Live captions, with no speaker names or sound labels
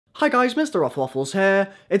Hi guys, MrRoflWaffles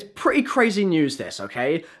here. It's pretty crazy news this,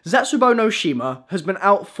 okay? ZETSUBOU no SHIMA has been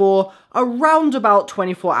out for around about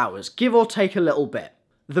 24 hours, give or take a little bit.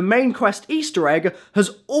 The main quest Easter egg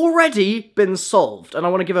has already been solved, and I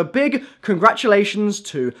want to give a big congratulations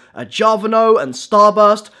to Javano and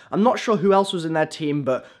Starburst. I'm not sure who else was in their team,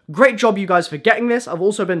 but great job you guys for getting this. I've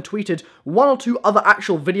also been tweeted one or two other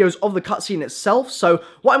actual videos of the cutscene itself, so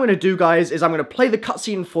what I'm going to do, guys, is I'm going to play the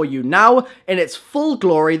cutscene for you now in its full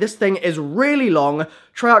glory. This thing is really long.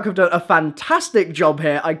 Treyarch have done a fantastic job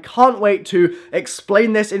here. I can't wait to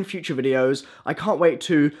explain this in future videos. I can't wait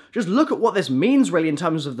to just look at what this means really in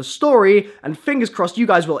terms of the story, and fingers crossed you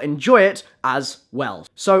guys will enjoy it as well.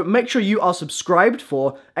 So make sure you are subscribed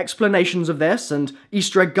for explanations of this and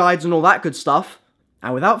Easter egg guides and all that good stuff.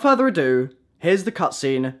 And without further ado, here's the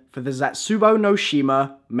cutscene for the ZETSUBOU no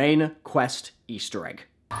SHIMA main quest Easter egg.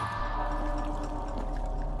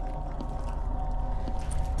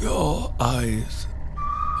 Your eyes,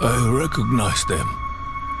 I recognize them.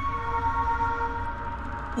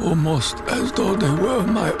 Almost as though they were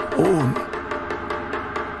my own.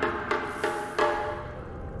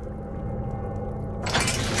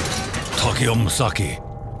 Takeo Musaki.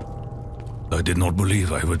 I did not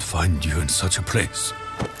believe I would find you in such a place.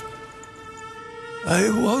 I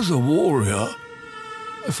was a warrior.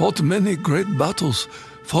 I fought many great battles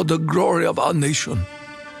for the glory of our nation,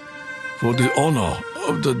 for the honor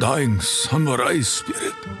of the dying samurai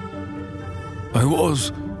spirit. I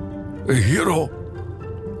was a hero.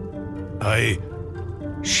 I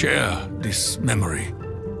share this memory.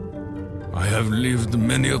 I have lived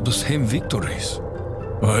many of the same victories.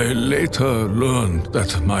 I later learned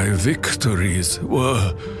that my victories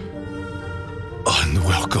were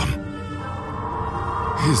unwelcome.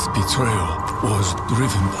 His betrayal was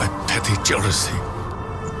driven by petty jealousy.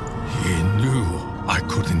 He knew I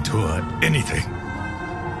could endure anything,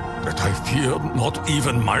 that I feared not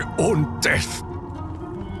even my own death.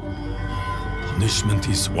 Punishment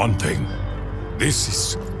is one thing. This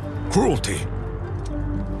is cruelty.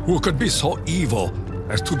 Who could be so evil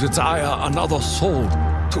as to desire another soul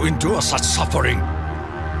to endure such suffering?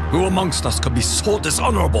 Who amongst us could be so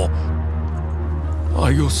dishonorable?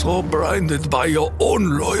 Are you so blinded by your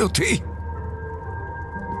own loyalty?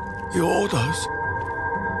 The orders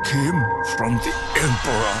came from the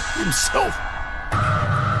Emperor himself.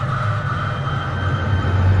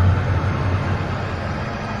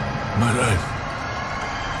 My life,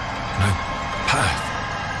 my path,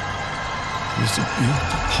 is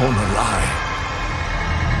built upon a lie.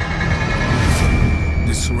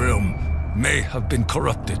 This realm may have been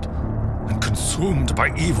corrupted and consumed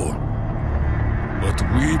by evil, but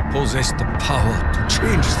we possess the power to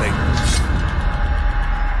change things.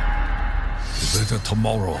 The better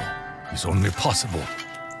tomorrow is only possible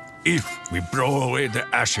if we blow away the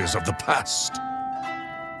ashes of the past.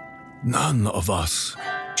 None of us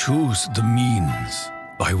choose the means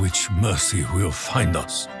by which mercy will find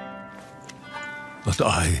us, but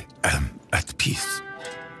I am at peace.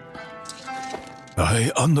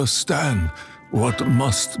 I understand what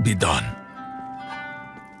must be done.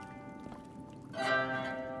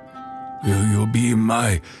 Will you be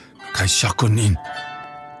my kaishakunin?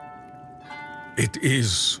 It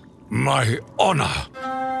is my honor.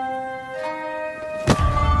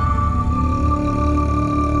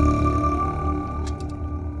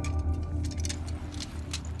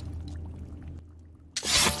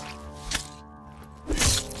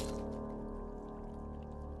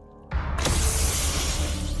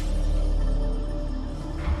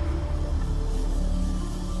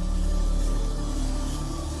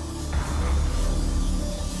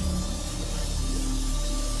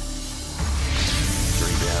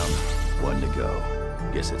 One to go.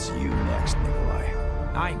 Guess it's you next, Nikolai.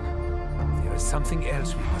 Nein. There is something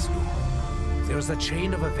else we must do. There is a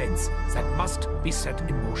chain of events that must be set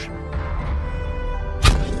in motion.